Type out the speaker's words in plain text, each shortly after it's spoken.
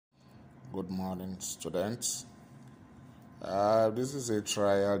Good morning, students. This is a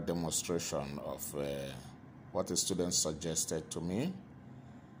trial demonstration of what a student suggested to me,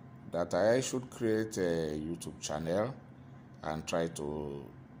 that I should create a YouTube channel and try to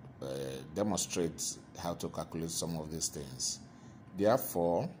demonstrate how to calculate some of these things.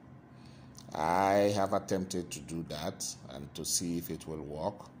 Therefore, I have attempted to do that and to see if it will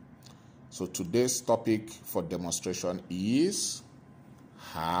work. So today's topic for demonstration is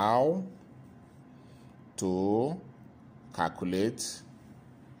how to calculate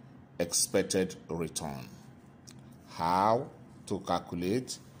expected return. How to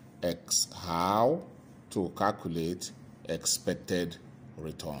calculate expected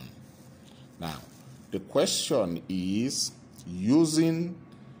return. Now, the question is, using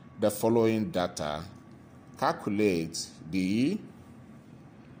the following data, calculate the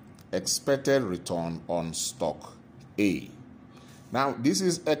expected return on stock A. Now, this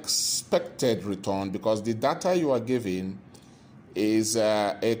is expected return because the data you are given is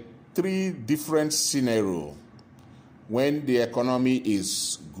a three different scenario. When the economy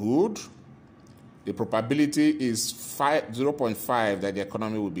is good, the probability is 0.5 that the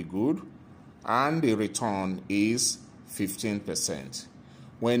economy will be good, and the return is 15%.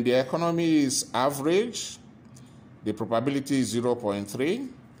 When the economy is average, the probability is 0.3,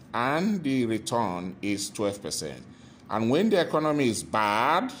 and the return is 12%. And when the economy is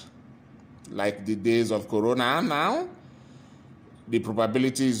bad, like the days of Corona now, the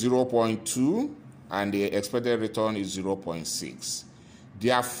probability is 0.2 and the expected return is 0.6.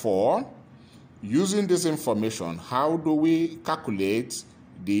 Therefore, using this information, how do we calculate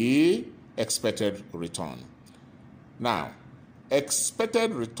the expected return? Now,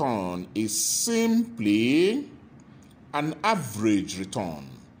 expected return is simply an average return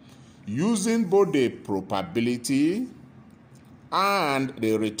using both the probability and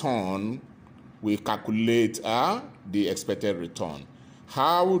the return. We calculate the expected return.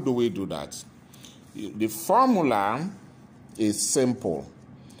 How do we do that? The formula is simple.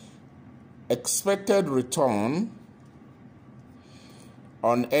 Expected return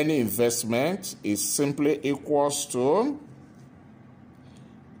on any investment is simply equals to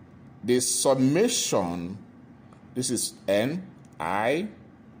the summation. This is Ni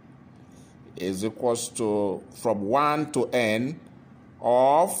is equals to from 1 to n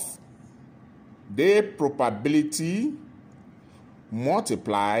of the probability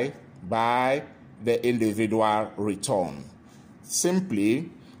multiplied by the individual return. Simply,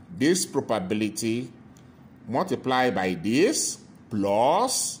 this probability multiplied by this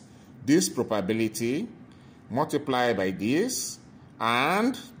plus this probability multiplied by this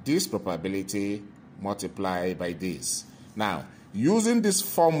and this probability multiplied by this. Now, using this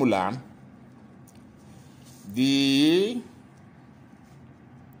formula, the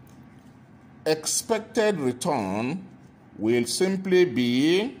expected return will simply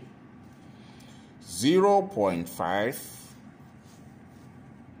be 0.5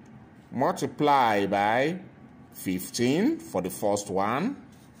 multiplied by 15 for the first one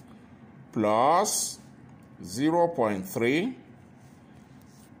plus 0.3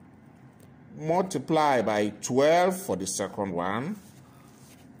 multiplied by 12 for the second one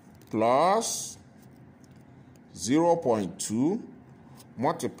plus 0.2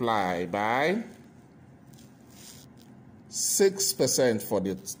 multiplied by 6% for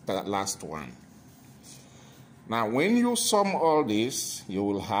the last one. Now, when you sum all this, you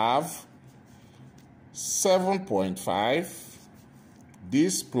will have 7.5,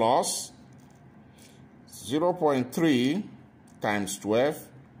 this plus 0.3 times 12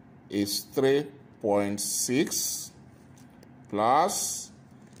 is 3.6 plus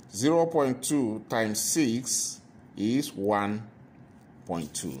 0.2 times 6 is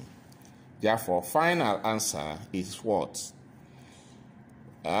 1.2. Therefore, final answer is what?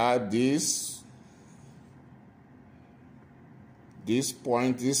 This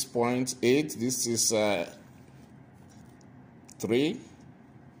point 8, this is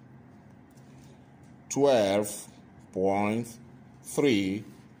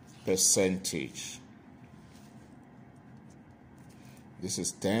 12.3%. This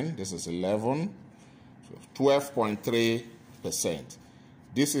is 10, this is 11, so 12.3%.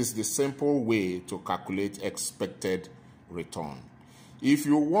 This is the simple way to calculate expected return. If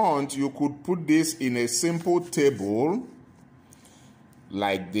you want, you could put this in a simple table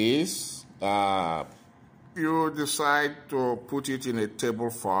like this. You decide to put it in a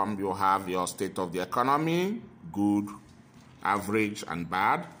table form. You have your state of the economy, good, average, and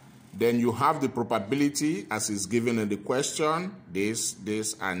bad. Then you have the probability as is given in the question, this,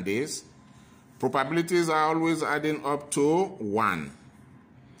 and this. Probabilities are always adding up to 1.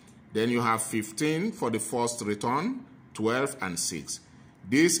 Then you have 15 for the first return, 12 and 6.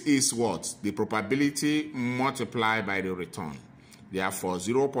 This is what? The probability multiplied by the return. Therefore,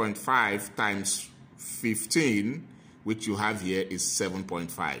 0.5 times 15, which you have here, is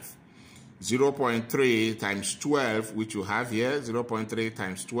 7.5. 0.3 times 12, which you have here, 0.3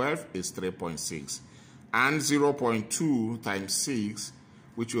 times 12 is 3.6. And 0.2 times 6,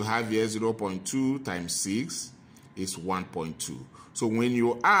 which you have here, 0.2 times 6 is 1.2. So when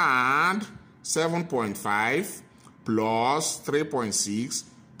you add 7.5 plus 3.6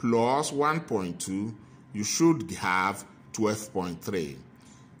 plus 1.2, you should have 12.3.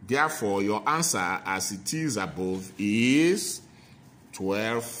 Therefore, your answer, as it is above, is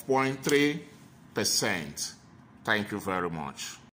 12.3%. Thank you very much.